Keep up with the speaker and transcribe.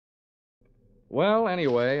Well,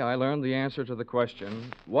 anyway, I learned the answer to the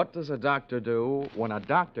question, what does a doctor do when a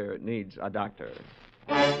doctor needs a doctor?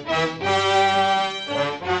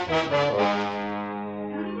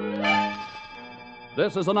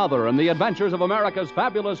 This is another in the adventures of America's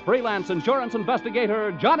fabulous freelance insurance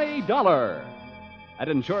investigator, Johnny Dollar. At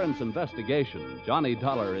insurance investigation, Johnny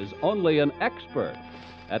Dollar is only an expert.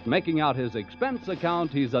 At making out his expense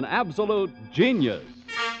account, he's an absolute genius.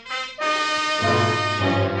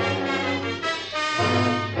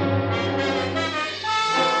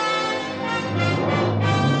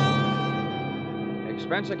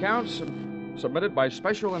 Expense accounts submitted by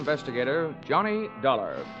Special Investigator Johnny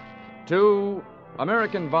Dollar to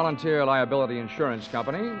American Volunteer Liability Insurance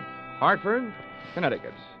Company, Hartford,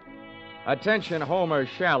 Connecticut. Attention, Homer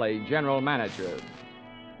Shalley, General Manager.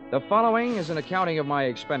 The following is an accounting of my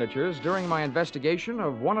expenditures during my investigation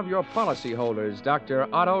of one of your policyholders,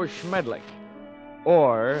 Dr. Otto Schmedlich.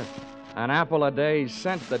 Or, an apple a day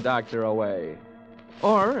sent the doctor away.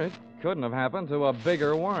 Or, it couldn't have happened to a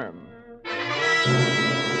bigger worm.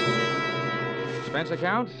 Expense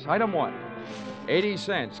account, item 1. 80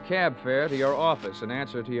 cents cab fare to your office in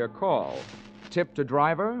answer to your call. Tip to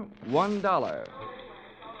driver, $1.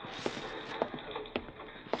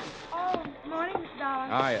 Oh, morning, Mr. Dollar.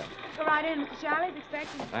 Hiya. Go right in. Mr. Shalley's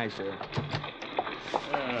expecting. Thanks, sir.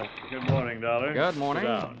 Good morning, Dollar. Good morning. Sit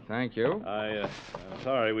down. Thank you. I'm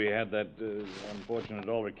sorry we had that unfortunate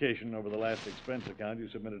altercation over the last expense account you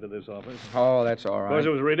submitted to this office. Oh, that's all Of course, right.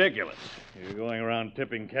 it was ridiculous. You're going around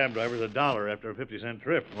tipping cab drivers $1 after a 50-cent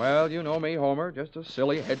trip. Well, you know me, Homer. Just a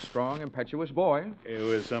silly, headstrong, impetuous boy. It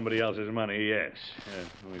was somebody else's money, yes.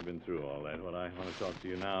 We've been through all that. What I want to talk to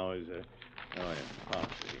you now is,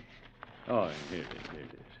 policy. Oh, here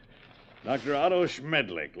it is. Dr. Otto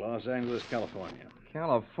Schmedlich, Los Angeles, California.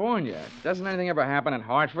 California? Doesn't anything ever happen in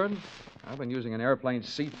Hartford? I've been using an airplane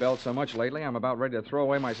seatbelt so much lately, I'm about ready to throw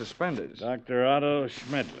away my suspenders. Dr. Otto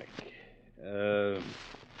Schmedlich.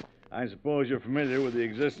 I suppose you're familiar with the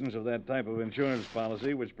existence of that type of insurance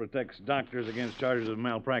policy which protects doctors against charges of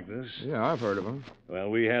malpractice. Yeah, I've heard of them. Well,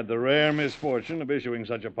 we had the rare misfortune of issuing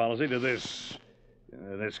such a policy to this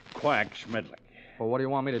quack Schmedlich. Well, what do you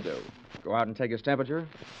want me to do? Go out and take his temperature?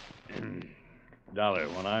 Dollar,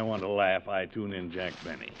 when I want to laugh, I tune in Jack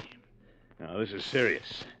Benny. Now, this is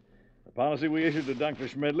serious. The policy we issued to Dr.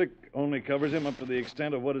 Schmedlich only covers him up to the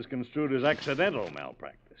extent of what is construed as accidental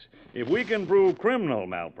malpractice. If we can prove criminal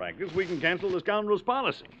malpractice, we can cancel the scoundrel's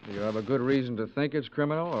policy. Do you have a good reason to think it's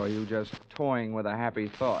criminal, or are you just toying with a happy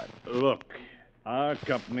thought? Look, our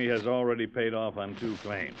company has already paid off on 2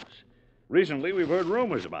 claims. Recently, we've heard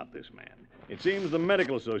rumors about this man. It seems the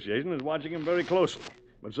Medical Association is watching him very closely.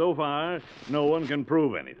 But so far, no one can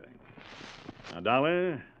prove anything. Now,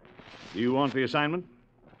 Dollar, do you want the assignment?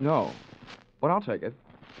 No, but I'll take it.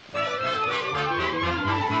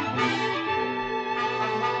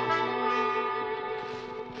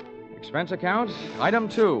 Expense account, item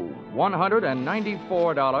 2,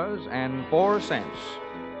 $194.04.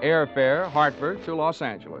 Airfare, Hartford to Los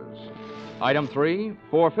Angeles. Item 3,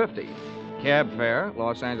 $4.50. Cab fare,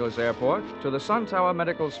 Los Angeles Airport to the Sun Tower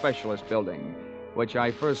Medical Specialist Building, which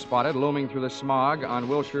I first spotted looming through the smog on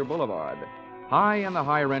Wilshire Boulevard, high in the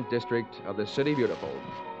high-rent district of the City Beautiful.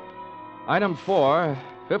 Item 4,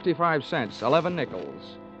 55 cents, 11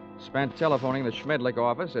 nickels. Spent telephoning the Schmedlich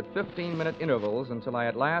office at 15-minute intervals until I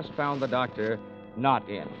at last found the doctor not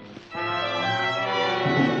in.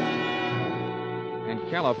 In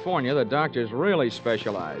California, the doctors really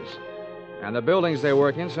specialize. And the buildings they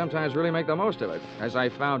work in sometimes really make the most of it, as I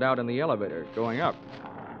found out in the elevator going up.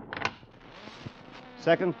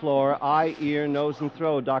 Second floor, eye, ear, nose, and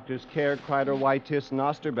throat. Doctors Care, Kreider, Whitetis, and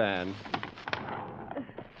Osterban.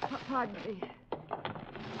 Pardon me.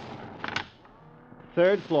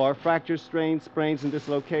 Third floor, fractures, strains, sprains, and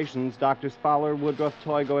dislocations. Doctors Fowler, Woodruff,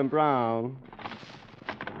 Toigo, and Brown.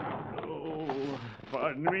 Oh,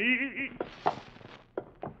 pardon me.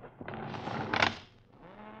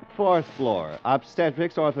 Fourth floor,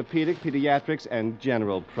 obstetrics, orthopedic, pediatrics, and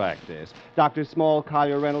general practice. Dr. Small,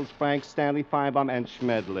 Collier, Reynolds, Frank, Stanley, Feinbaum, and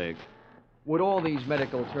Schmedlich. Would all these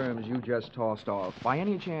medical terms you just tossed off by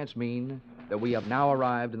any chance mean that we have now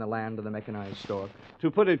arrived in the land of the mechanized stork?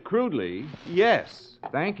 To put it crudely, yes.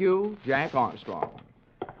 Thank you, Jack Armstrong.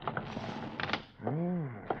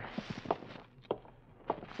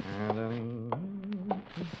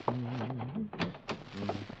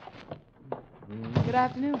 Good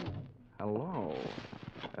afternoon. Hello.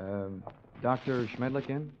 Dr. Schmedlich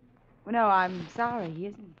in? Well, no, I'm sorry, he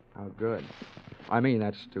isn't. Oh, good. I mean,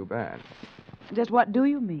 that's too bad. Just what do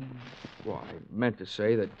you mean? Well, I meant to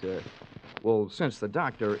say that, since the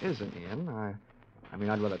doctor isn't in, I mean,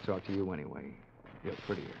 I'd rather talk to you anyway. You're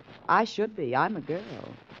prettier. I should be. I'm a girl.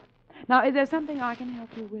 Now, is there something I can help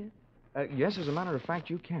you with? Yes, as a matter of fact,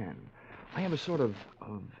 you can. I have a sort of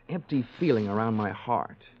empty feeling around my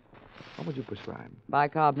heart. What would you prescribe?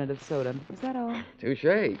 Bicarbonate of soda. Is that all?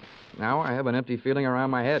 Touche. Now I have an empty feeling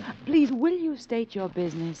around my head. Please, will you state your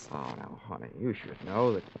business? Oh, now, honey, you should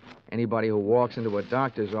know that anybody who walks into a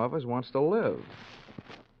doctor's office wants to live.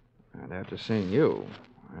 And after seeing you,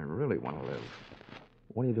 I really want to live.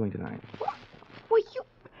 What are you doing tonight? Well,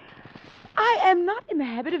 I am not in the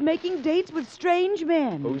habit of making dates with strange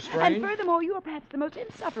men. Who's strange? And furthermore, you are perhaps the most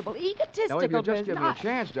insufferable, egotistical Now, if you just person. give me a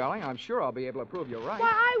chance, darling, I'm sure I'll be able to prove you're right. Why,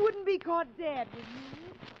 I wouldn't be caught dead with you.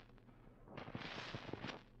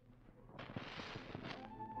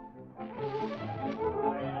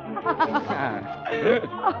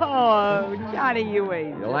 Oh, Johnny, you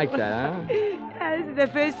ain't. You like that, huh? This is the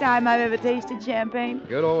first time I've ever tasted champagne.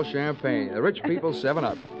 Good old champagne. The rich people's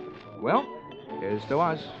 7-Up. Well, here's to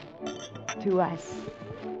us. To us.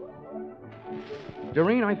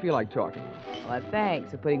 Doreen, I feel like talking. Well,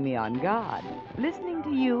 thanks for putting me on guard. Listening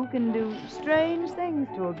to you can do strange things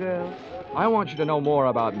to a girl. I want you to know more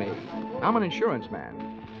about me. I'm an insurance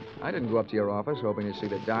man. I didn't go up to your office hoping to see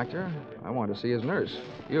the doctor. I wanted to see his nurse.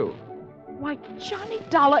 You. Why, Johnny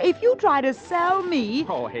Dollar, if you try to sell me...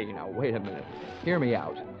 Oh, hey, now, wait a minute. Hear me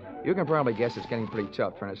out. You can probably guess it's getting pretty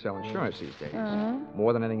tough trying to sell insurance these days.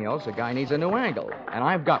 More than anything else, a guy needs a new angle, and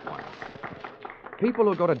I've got one. People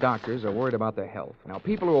who go to doctors are worried about their health. Now,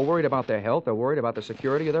 people who are worried about their health are worried about the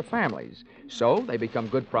security of their families. So they become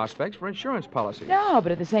good prospects for insurance policies. No,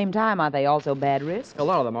 but at the same time, aren't they also bad risks? A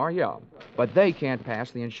lot of them are, yeah. But they can't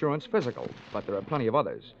pass the insurance physical. But there are plenty of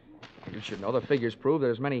others. You should know the figures prove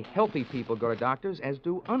that as many healthy people go to doctors as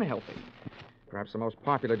do unhealthy. Perhaps the most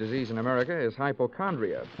popular disease in America is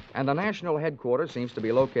hypochondria, and the national headquarters seems to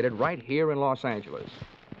be located right here in Los Angeles.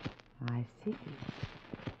 I see.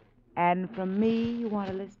 And from me, you want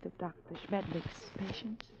a list of Dr. Schmedlich's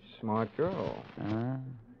patients? Smart girl.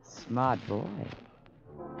 Smart boy.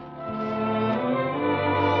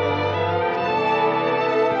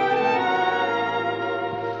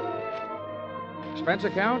 Expense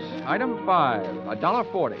account, item 5,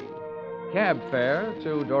 $1.40. Cab fare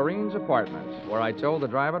to Doreen's apartment, where I told the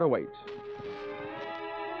driver to wait.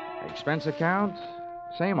 Expense account,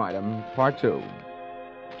 same item, part 2,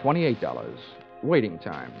 $28. Waiting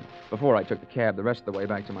time, before I took the cab the rest of the way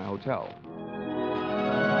back to my hotel.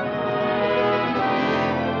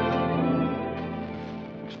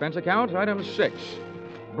 Expense account, item 6.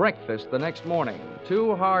 Breakfast the next morning,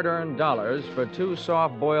 2 hard-earned dollars for 2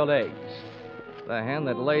 soft-boiled eggs. The hen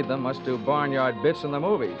that laid them must do barnyard bits in the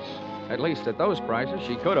movies. At least at those prices,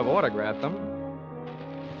 she could have autographed them.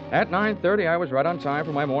 At 9:30, I was right on time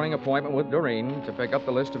for my morning appointment with Doreen to pick up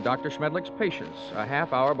the list of Dr. Schmedlich's patients, a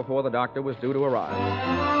half hour before the doctor was due to arrive.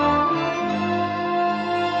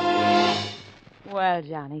 Well,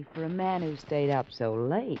 Johnny, for a man who stayed up so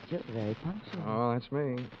late, you're very punctual. Oh, that's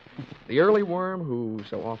me. The early worm who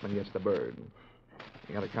so often gets the bird.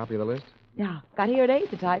 You got a copy of the list? Yeah, got here at 8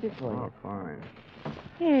 to type it for Oh, you. fine.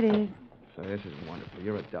 Here it is. So this is wonderful.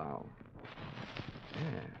 You're a doll.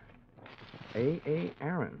 Yeah. A.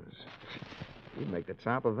 Aarons. You'd make the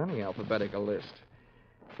top of any alphabetical list.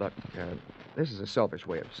 Look, this is a selfish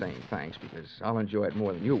way of saying thanks because I'll enjoy it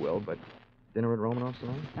more than you will, but dinner at Romanoff's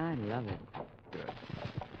tonight? I love it.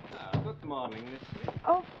 Good. Good morning, Miss Smith.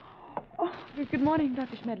 Oh, good morning,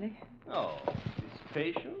 Dr. Schmedlich. Oh, these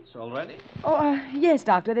patients already? Oh, yes,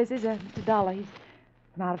 Doctor. This is Mr. Dollar. He's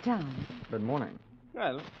from out of town. Good morning.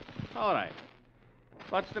 Well, all right.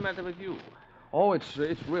 What's the matter with you? Oh, it's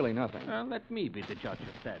really nothing. Let me be the judge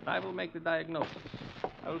of that. I will make the diagnosis.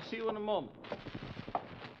 I will see you in a moment.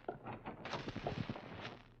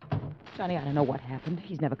 Johnny, I don't know what happened.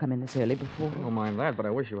 He's never come in this early before. I don't mind that, but I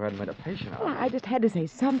wish you hadn't made a patient out Well, of it. I just had to say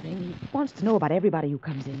something. He wants to know about everybody who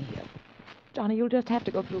comes in here. Johnny, you'll just have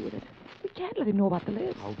to go through with it. We can't let him know about the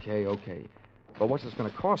list. Okay. But what's this going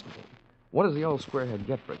to cost me? What does the old squarehead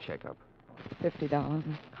get for a checkup? $50 a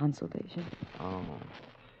consultation. Oh.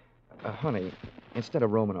 Honey, instead of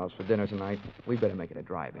Romanoff's for dinner tonight, we better make it a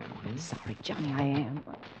drive-in. Sorry, Johnny, I am.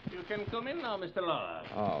 You can come in now, Mr. Lawler.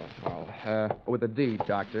 Oh, well, with a D,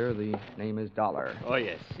 Doctor. The name is Dollar. Oh,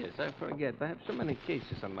 yes, I forget. I have so many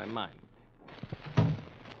cases on my mind.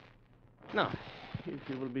 Now, if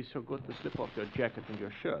you will be so good to slip off your jacket and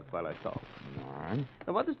your shirt while I talk. All right.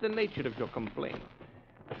 Now, what is the nature of your complaint?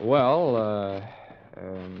 Well,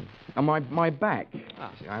 my back.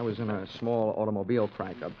 Ah. See, I was in a small automobile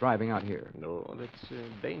crack-up driving out here. No, that's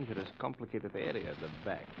a dangerous, complicated area, the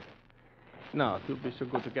back. Now, if you'll be so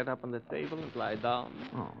good to get up on the table and lie down.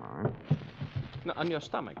 Oh, all right. No, on your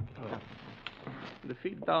stomach. Yeah. The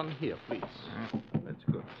feet down here, please. That's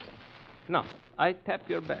good. Now, I tap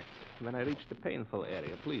your back. When I reach the painful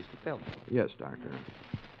area, please tell me. Yes, Doctor.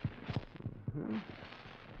 Mm-hmm.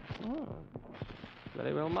 Oh,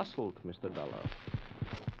 very well muscled, Mr. Dollar.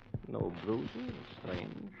 No bruises,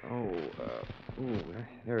 strange.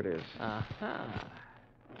 There it is. Aha.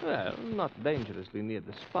 Well, not dangerously near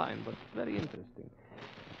the spine, but very interesting.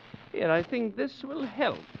 Here, I think this will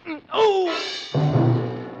help. Oh!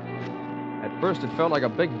 At first, it felt like a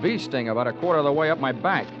big bee sting about a quarter of the way up my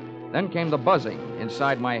back. Then came the buzzing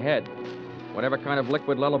inside my head. Whatever kind of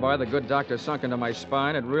liquid lullaby the good doctor sunk into my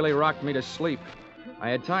spine, it really rocked me to sleep. I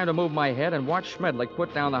had time to move my head and watch Schmedlich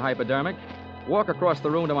put down the hypodermic, walk across the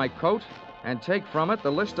room to my coat, and take from it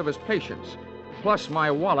the list of his patients, plus my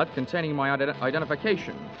wallet containing my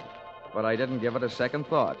identification. But I didn't give it a second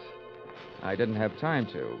thought. I didn't have time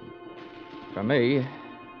to. For me,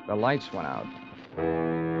 the lights went out.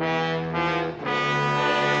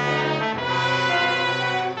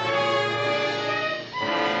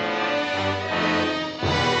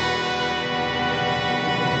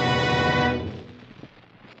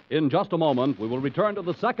 In just a moment, we will return to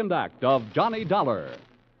the second act of Johnny Dollar.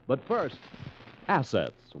 But first,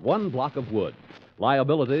 assets, one block of wood.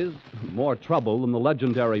 Liabilities, more trouble than the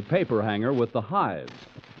legendary paper hanger with the hives.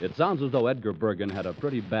 It sounds as though Edgar Bergen had a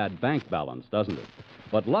pretty bad bank balance, doesn't it?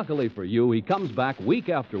 But luckily for you, he comes back week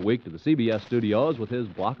after week to the CBS studios with his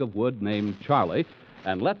block of wood named Charlie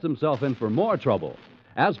and lets himself in for more trouble.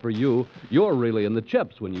 As for you, you're really in the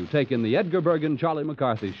chips when you take in the Edgar Bergen Charlie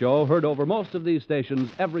McCarthy show, heard over most of these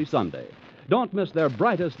stations every Sunday. Don't miss their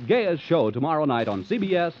brightest, gayest show tomorrow night on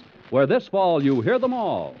CBS, where this fall you hear them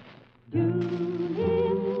all. Tune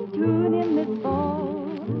in this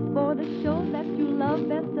fall for the show that you love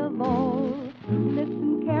best of all.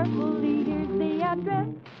 Listen carefully, here's the address.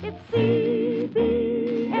 It's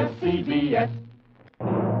CBS.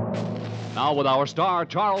 Now, with our star,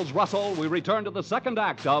 Charles Russell, we return to the second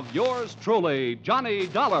act of yours truly, Johnny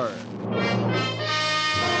Dollar.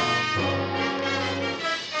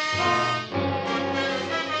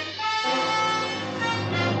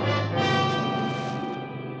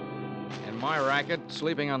 In my racket,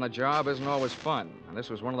 sleeping on the job isn't always fun, and this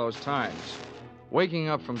was one of those times. Waking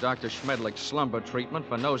up from Dr. Schmedlich's slumber treatment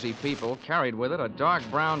for nosy people carried with it a dark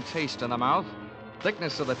brown taste in the mouth,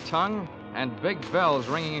 thickness of the tongue, and big bells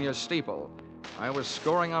ringing in your steeple. I was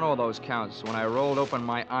scoring on all those counts when I rolled open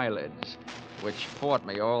my eyelids, which fought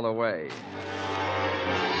me all the way.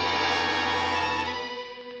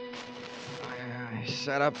 I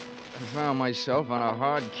sat up and found myself on a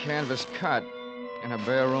hard canvas cot in a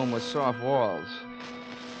bare room with soft walls.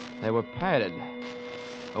 They were padded.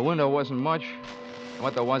 The window wasn't much.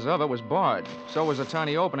 What there was of it was barred. So was a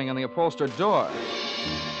tiny opening in the upholstered door.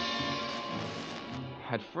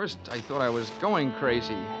 At first, I thought I was going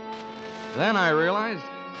crazy. Then I realized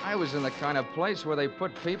I was in the kind of place where they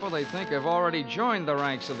put people they think have already joined the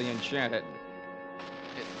ranks of the enchanted.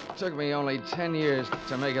 It took me only 10 years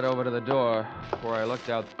to make it over to the door before I looked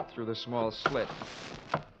out through the small slit.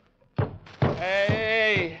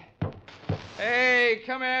 Hey! Hey,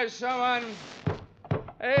 come here, someone!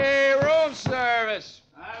 Hey, room service!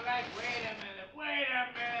 All right, wait a minute.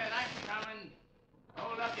 I'm coming.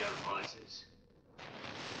 Hold up your horses.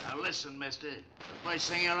 Now listen, mister. The first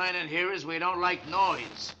thing you learn in here is we don't like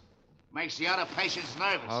noise. Makes the other patients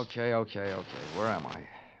nervous. Okay. Where am I?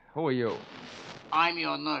 Who are you? I'm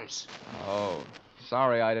your nurse. Oh,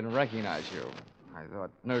 sorry I didn't recognize you. I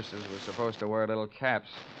thought nurses were supposed to wear little caps.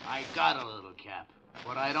 I got a little cap,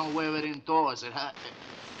 but I don't wear it indoors.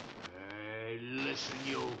 Hey, listen,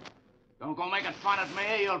 you. Don't go making fun of me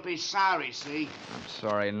or you'll be sorry, see? I'm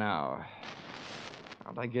sorry now.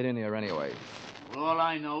 How'd I get in here anyway? Well, all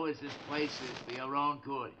I know is this place is for your own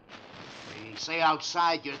good. They say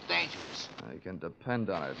outside you're dangerous. You can depend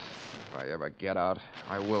on it. If I ever get out,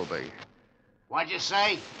 I will be. What'd you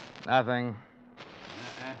say? Nothing.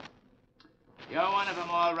 You're one of them,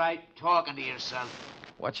 all right, talking to yourself.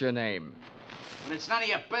 What's your name? Well, it's none of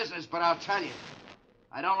your business, but I'll tell you.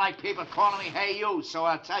 I don't like people calling me hey you, so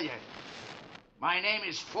I'll tell you. My name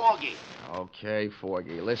is Foggy. Okay,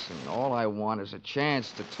 Forgy. Listen, all I want is a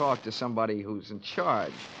chance to talk to somebody who's in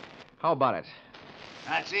charge. How about it?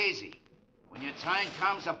 That's easy. When your time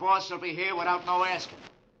comes, the boss will be here without no asking.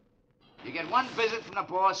 You get one visit from the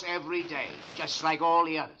boss every day, just like all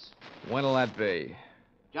the others. When'll that be?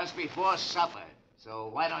 Just before supper. So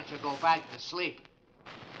why don't you go back to sleep?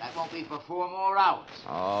 That won't be for 4 more hours.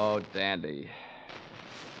 Oh, dandy.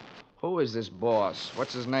 Who is this boss?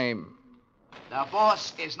 What's his name? The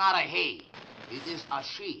boss is not a he. It is a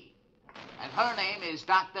she. And her name is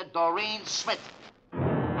Dr. Doreen Smith.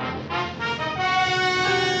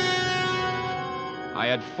 I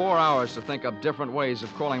had 4 hours to think up different ways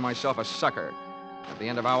of calling myself a sucker. At the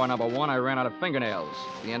end of hour number 1, I ran out of fingernails.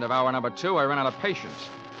 At the end of hour number 2, I ran out of patience.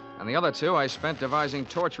 And the other 2, I spent devising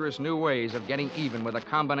torturous new ways of getting even with a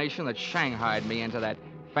combination that shanghaied me into that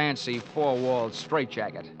fancy four-walled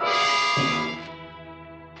straitjacket.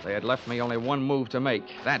 They had left me only one move to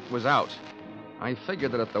make. That was out. I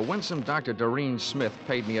figured that if the winsome Dr. Doreen Smith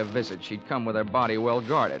paid me a visit, she'd come with her body well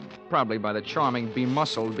guarded, probably by the charming,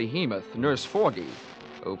 bemuscled behemoth, Nurse Forgy,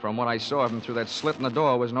 who, from what I saw of him through that slit in the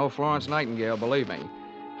door, was no Florence Nightingale, believe me.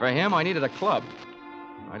 For him, I needed a club.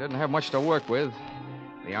 I didn't have much to work with.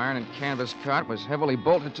 The iron and canvas cot was heavily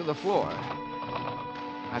bolted to the floor,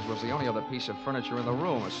 as was the only other piece of furniture in the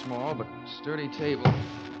room, a small but sturdy table.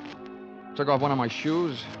 Took off one of my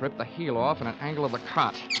shoes, ripped the heel off in an angle of the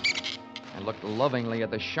cot, and looked lovingly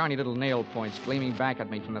at the shiny little nail points gleaming back at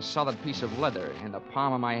me from the solid piece of leather in the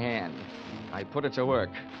palm of my hand. I put it to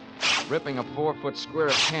work, ripping a 4-foot square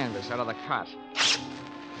of canvas out of the cot.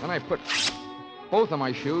 Then I put both of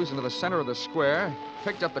my shoes into the center of the square,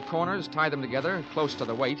 picked up the corners, tied them together close to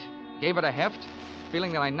the weight, gave it a heft,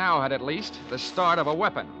 feeling that I now had at least the start of a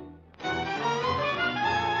weapon.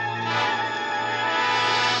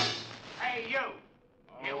 Hey, you!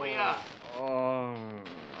 Here we are. Oh,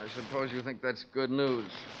 I suppose you think that's good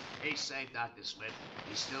news. He's safe, Dr. Smith.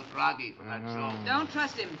 He's still groggy from that throw. Don't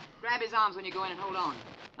trust him. Grab his arms when you go in and hold on.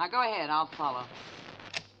 Now go ahead, I'll follow.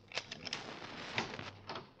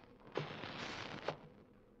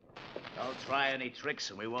 Don't try any tricks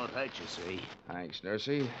and we won't hurt you, see? Thanks,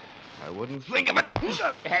 Nursey. I wouldn't think of it.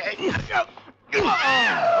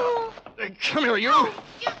 Come here, you.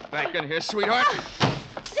 Back in here, sweetheart.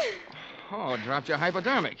 Oh, dropped your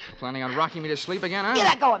hypodermic. Planning on rocking me to sleep again, huh? You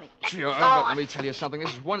let go of me. Sure, but let me tell you something.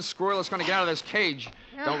 This is one squirrel that's going to get out of this cage.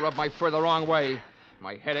 Don't rub my fur the wrong way.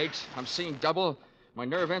 My head aches. I'm seeing double. My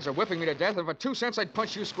nerve ends are whipping me to death. And for 2 cents, I'd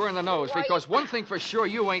punch you square in the nose. Because one thing for sure,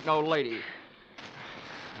 you ain't no lady.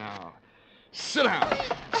 Now, sit down.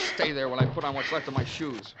 Stay there while I put on what's left of my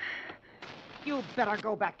shoes. You better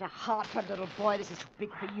go back to Hartford, little boy. This is too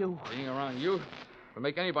big for you. Being around you will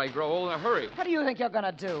make anybody grow old in a hurry. What do you think you're going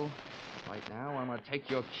to do? Right now, I'm going to take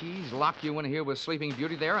your keys, lock you in here with Sleeping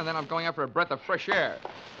Beauty there, and then I'm going out for a breath of fresh air.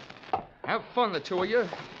 Have fun, the two of you. You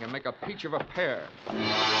can make a peach of a pair.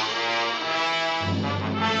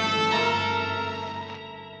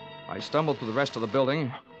 I stumbled through the rest of the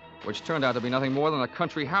building, which turned out to be nothing more than a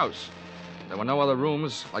country house. There were no other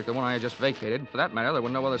rooms like the one I had just vacated. For that matter, there were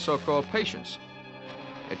no other so-called patients.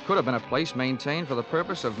 It could have been a place maintained for the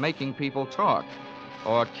purpose of making people talk,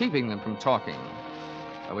 or keeping them from talking.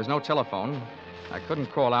 There was no telephone. I couldn't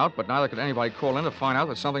call out, but neither could anybody call in to find out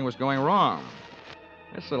that something was going wrong.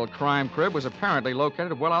 This little crime crib was apparently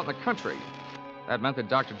located well out in the country. That meant that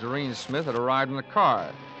Dr. Doreen Smith had arrived in a car,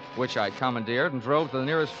 which I commandeered and drove to the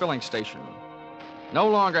nearest filling station. No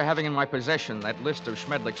longer having in my possession that list of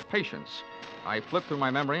Schmedlich's patients, I flipped through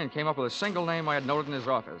my memory and came up with a single name I had noted in his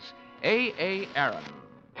office, A.A. Aaron.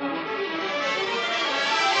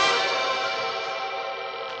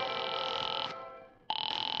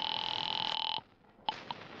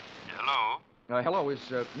 Hello, is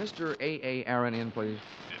Mr. A.A. Aaron in, please?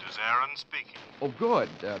 It is Aaron speaking. Oh, good.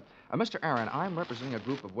 Mr. Aaron, I'm representing a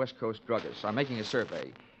group of West Coast druggists. I'm making a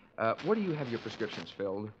survey. Where do you have your prescriptions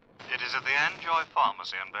filled? It is at the Enjoy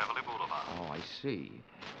Pharmacy on Beverly Boulevard. Oh, I see.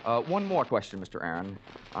 One more question, Mr. Aaron.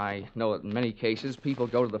 I know that in many cases people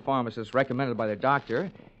go to the pharmacist recommended by their doctor.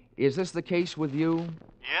 Is this the case with you?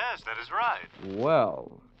 Yes, that is right. Well,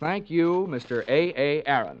 thank you, Mr. A.A.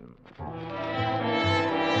 Aaron.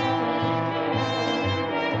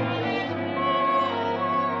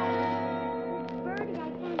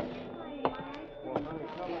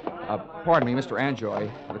 Pardon me, Mr.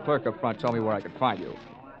 Anjoy. The clerk up front told me where I could find you.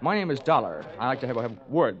 My name is Dollar. I'd like to have a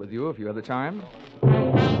word with you if you have the time.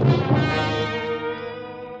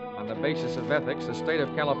 On the basis of ethics, the state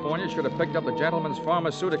of California should have picked up the gentleman's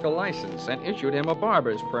pharmaceutical license and issued him a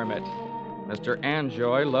barber's permit. Mr.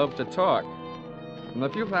 Anjoy loved to talk. From the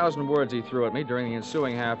few thousand words he threw at me during the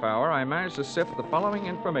ensuing half hour, I managed to sift the following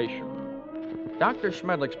information. Dr.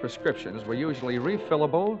 Schmedlich's prescriptions were usually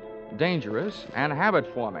refillable, dangerous, and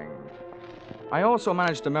habit-forming. I also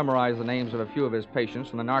managed to memorize the names of a few of his patients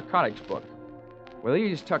from the narcotics book. With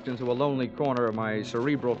these tucked into a lonely corner of my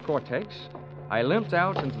cerebral cortex, I limped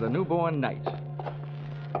out into the newborn night.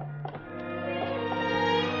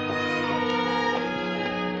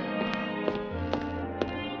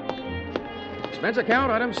 Expense account,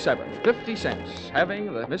 item 7, 50 cents,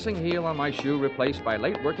 having the missing heel on my shoe replaced by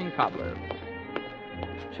late working cobbler.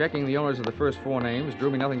 Checking the owners of the first 4 names drew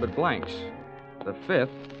me nothing but blanks. The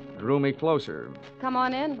 5th drew me closer. Come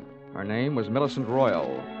on in. Her name was Millicent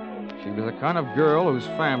Royal. She was the kind of girl whose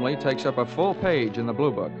family takes up a full page in the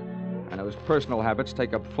Blue Book, and whose personal habits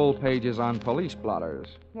take up full pages on police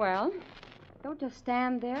blotters. Well, don't just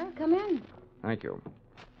stand there. Come in. Thank you.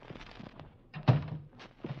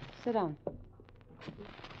 Sit down.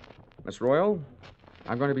 Miss Royal,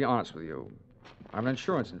 I'm going to be honest with you. I'm an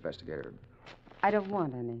insurance investigator. I don't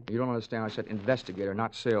want any. You don't understand. I said investigator,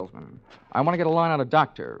 not salesman. I want to get a line on a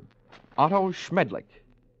doctor. Otto Schmedlich.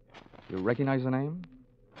 You recognize the name?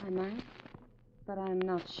 I might, but I'm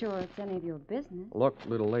not sure it's any of your business. Look,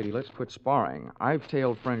 little lady, let's quit sparring. I've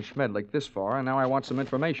tailed friend Schmedlich this far, and now I want some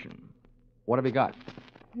information. What have you got?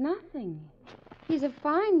 Nothing. He's a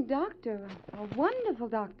fine doctor, a wonderful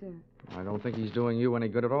doctor. I don't think he's doing you any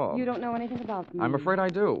good at all. You don't know anything about me. I'm afraid I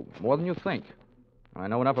do, more than you think. I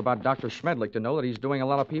know enough about Dr. Schmedlich to know that he's doing a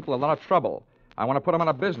lot of people a lot of trouble. I want to put him out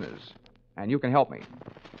of business, and you can help me.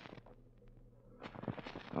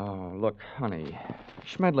 Oh, look, honey,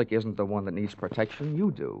 Schmedlich isn't the one that needs protection.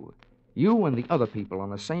 You do. You and the other people on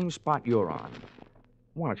the same spot you're on.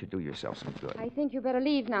 Why don't you do yourself some good? I think you better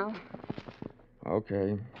leave now.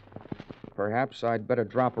 Okay. Perhaps I'd better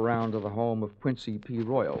drop around to the home of Quincy P.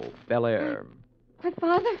 Royal, Bel Air. But,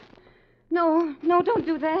 Father, no, don't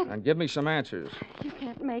do that. And give me some answers. You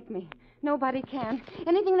can't make me. Nobody can.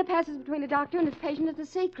 Anything that passes between a doctor and his patient is a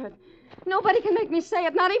secret. Nobody can make me say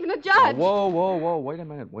it, not even a judge. Oh, whoa. Wait a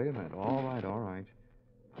minute. All right.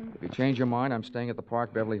 If you change your mind, I'm staying at the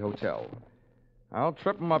Park Beverly Hotel. I'll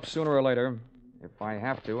trip them up sooner or later. If I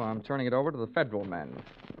have to, I'm turning it over to the federal men.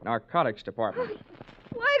 Narcotics Department.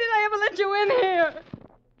 Why did I ever let you in here?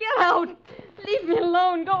 Get out. Leave me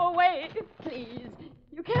alone. Go away. Please.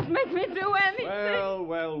 You can't make me do anything.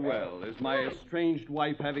 Well. Is my estranged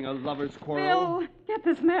wife having a lover's quarrel? Bill, get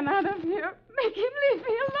this man out of here. Make him leave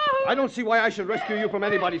me alone. I don't see why I should rescue you from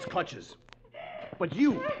anybody's clutches. But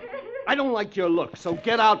you, I don't like your look, so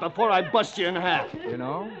get out before I bust you in half. You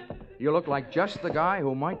know, you look like just the guy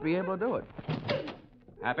who might be able to do it.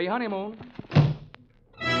 Happy honeymoon.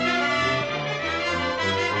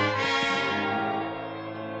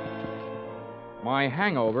 My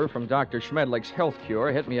hangover from Dr. Schmedlich's health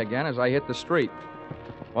cure hit me again as I hit the street.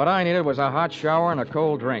 What I needed was a hot shower and a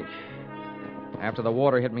cold drink. After the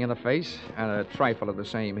water hit me in the face, and a trifle of the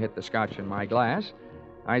same hit the scotch in my glass,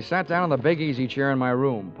 I sat down in the big easy chair in my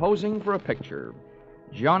room, posing for a picture.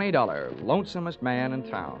 Johnny Dollar, lonesomest man in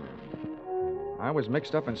town. I was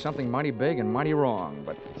mixed up in something mighty big and mighty wrong,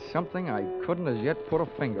 but something I couldn't as yet put a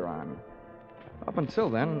finger on. Up until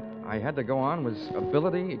then, I had to go on with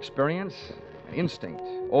ability, experience, instinct,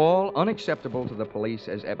 all unacceptable to the police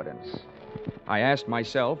as evidence. I asked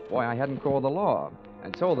myself why I hadn't called the law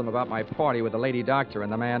and told them about my party with the lady doctor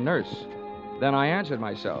and the man nurse. Then I answered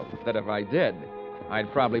myself that if I did,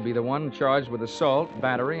 I'd probably be the one charged with assault,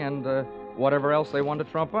 battery, and whatever else they wanted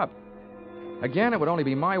to trump up. Again, it would only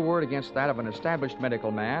be my word against that of an established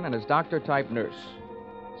medical man and his doctor-type nurse.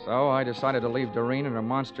 So I decided to leave Doreen and her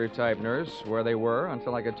monster-type nurse where they were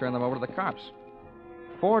until I could turn them over to the cops.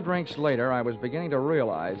 4 drinks later, I was beginning to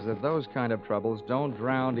realize that those kind of troubles don't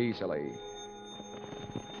drown easily.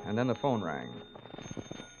 And then the phone rang.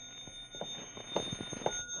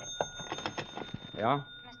 Yeah?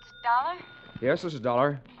 Mr. Dollar? Yes, this is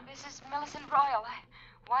Dollar. This is Millicent Royal.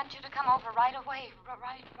 I want you to come over right away.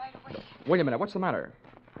 Right away. Wait a minute. What's the matter?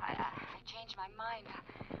 I changed my mind.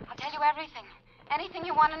 I'll tell you everything. Anything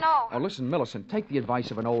you want to know. Oh, listen, Millicent, take the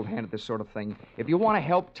advice of an old hand at this sort of thing. If you want to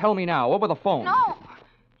help, tell me now, over the phone. No.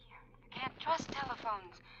 You can't trust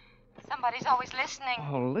telephones. Somebody's always listening.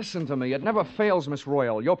 Oh, listen to me. It never fails, Miss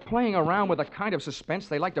Royal. You're playing around with the kind of suspense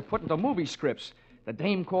they like to put into movie scripts. The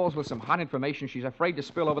dame calls with some hot information she's afraid to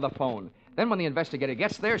spill over the phone. Then when the investigator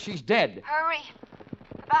gets there, she's dead. Hurry.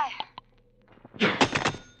 Bye.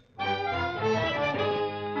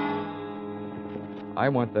 I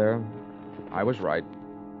went there. I was right.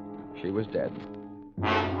 She was dead.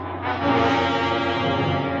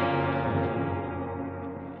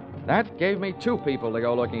 That gave me 2 people to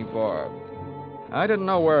go looking for. I didn't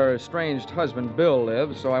know where her estranged husband, Bill,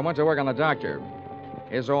 lived, so I went to work on the doctor.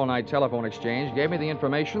 His all-night telephone exchange gave me the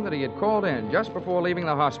information that he had called in just before leaving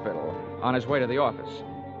the hospital on his way to the office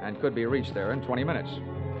and could be reached there in 20 minutes.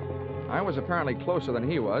 I was apparently closer than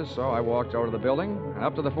he was, so I walked over to the building and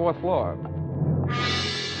up to the 4th floor.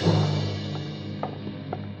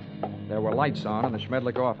 There were lights on in the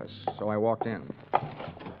Schmedlich office, so I walked in.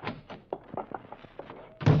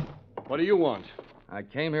 What do you want? I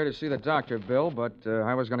came here to see the doctor, Bill, but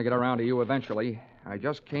I was going to get around to you eventually. I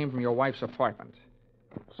just came from your wife's apartment.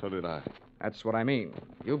 So did I. That's what I mean.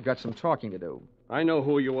 You've got some talking to do. I know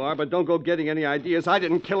who you are, but don't go getting any ideas. I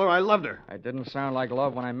didn't kill her. I loved her. It didn't sound like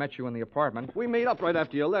love when I met you in the apartment. We made up right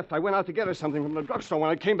after you left. I went out to get her something from the drugstore. When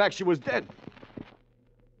I came back, she was dead.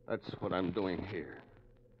 That's what I'm doing here.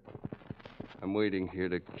 I'm waiting here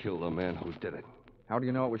to kill the man who did it. How do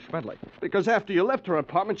you know it was Schmedlich? Because after you left her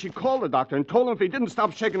apartment, she called the doctor and told him if he didn't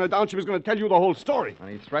stop shaking her down, she was going to tell you the whole story. And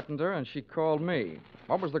he threatened her, and she called me.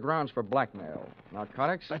 What was the grounds for blackmail?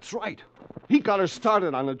 Narcotics? That's right. He got her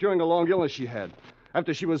started on it during a long illness she had.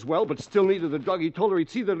 After she was well but still needed the drug, he told her he'd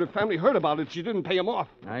see that her family heard about it. She didn't pay him off.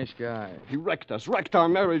 Nice guy. He wrecked us, wrecked our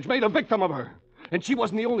marriage, made a victim of her. And she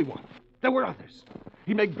wasn't the only one. There were others.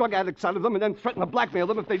 He made drug addicts out of them and then threatened to blackmail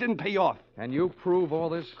them if they didn't pay off. Can you prove all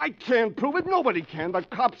this? I can't prove it. Nobody can. The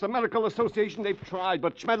cops, the medical association, they've tried,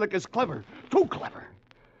 but Schmedlich is clever. Too clever.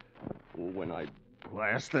 When I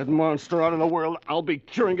blast that monster out of the world, I'll be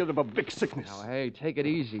curing it of a big sickness. Now, hey, take it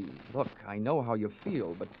easy. Look, I know how you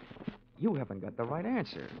feel, but you haven't got the right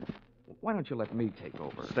answer. Why don't you let me take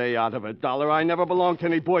over? Stay out of it, Dollar. I never belonged to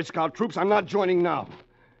any Boy Scout troops. I'm not joining now.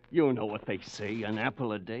 You know what they say, an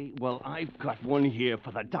apple a day? Well, I've got one here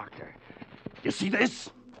for the doctor. You see this?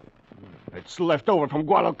 It's left over from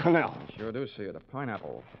Guadalcanal. I sure do see it. A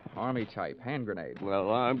pineapple. Army type. Hand grenade.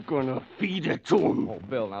 Well, I'm gonna feed it to him. Oh,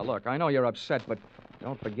 Bill, now look, I know you're upset, but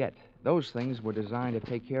don't forget, those things were designed to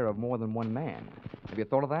take care of more than one man. Have you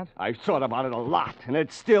thought of that? I've thought about it a lot, and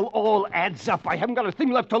it still all adds up. I haven't got a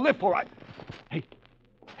thing left to live for. Hey.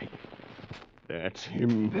 That's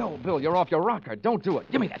him. Bill, you're off your rocker. Don't do it.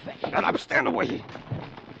 Give me that thing. Shut up. Stand away.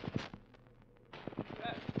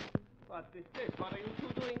 What is this? What are you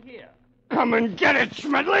two doing here? Come and get it,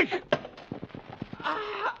 Schmedlich!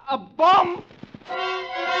 A bomb!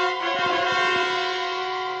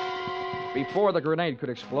 Before the grenade could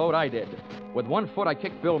explode, I did. With one foot, I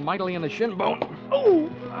kicked Bill mightily in the shin bone.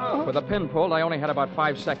 With a pin pulled, I only had about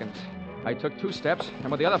 5 seconds. I took 2 steps,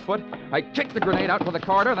 and with the other foot, I kicked the grenade out to the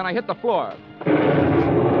corridor, then I hit the floor.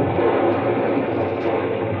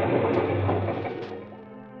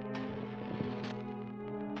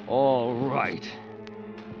 All right.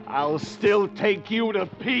 I'll still take you to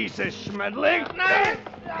pieces, Schmedlich.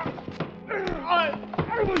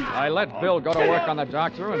 I let Bill go to work on the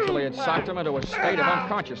doctor until he had socked him into a state of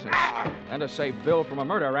unconsciousness. And to save Bill from a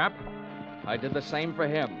murder rap, I did the same for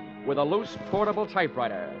him with a loose portable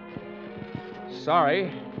typewriter.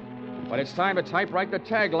 Sorry, but it's time to typewrite the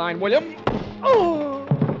tagline, William.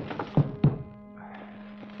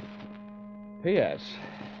 P.S.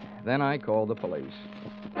 Then I called the police.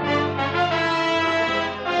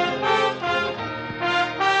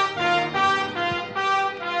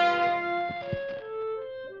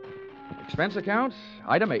 Expense account,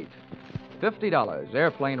 item 8. $50,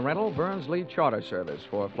 airplane rental, Burns-Lee charter service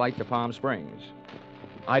for flight to Palm Springs.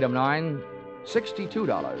 Item 9,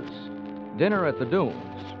 $62. Dinner at the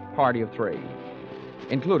Dunes, party of 3.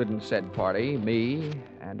 Included in said party, me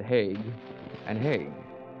and Haig and Haig.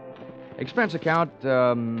 Expense account,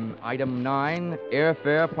 item 9,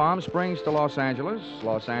 airfare Palm Springs to Los Angeles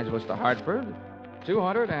to Hartford,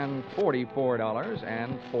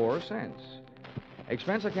 $244.04.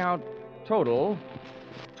 Expense account, total,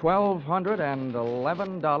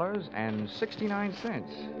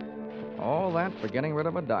 $1,211.69. All that for getting rid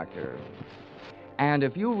of a doctor. And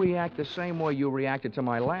if you react the same way you reacted to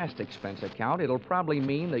my last expense account, it'll probably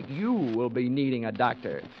mean that you will be needing a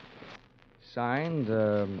doctor. Signed,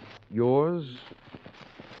 yours,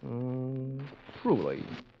 truly,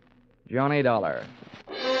 Johnny Dollar.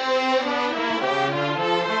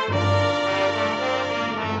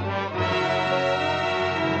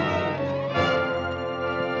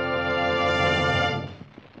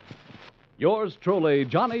 Yours truly,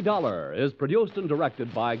 Johnny Dollar, is produced and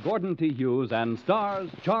directed by Gordon T. Hughes and stars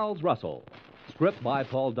Charles Russell. Script by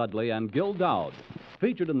Paul Dudley and Gil Dowd.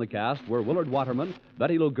 Featured in the cast were Willard Waterman,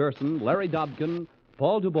 Betty Lou Gerson, Larry Dobkin,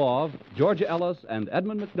 Paul Dubov, Georgia Ellis, and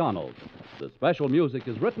Edmund McDonald. The special music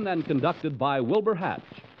is written and conducted by Wilbur Hatch.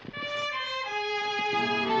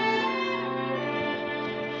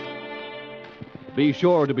 Be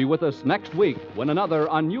sure to be with us next week when another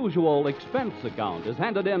unusual expense account is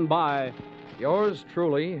handed in by yours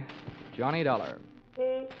truly, Johnny Dollar.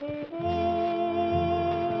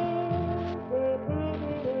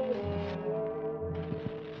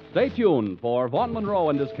 Stay tuned for Vaughn Monroe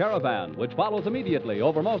and his caravan, which follows immediately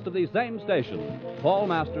over most of these same stations. Paul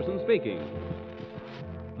Masterson speaking.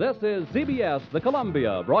 This is CBS, the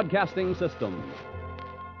Columbia Broadcasting System.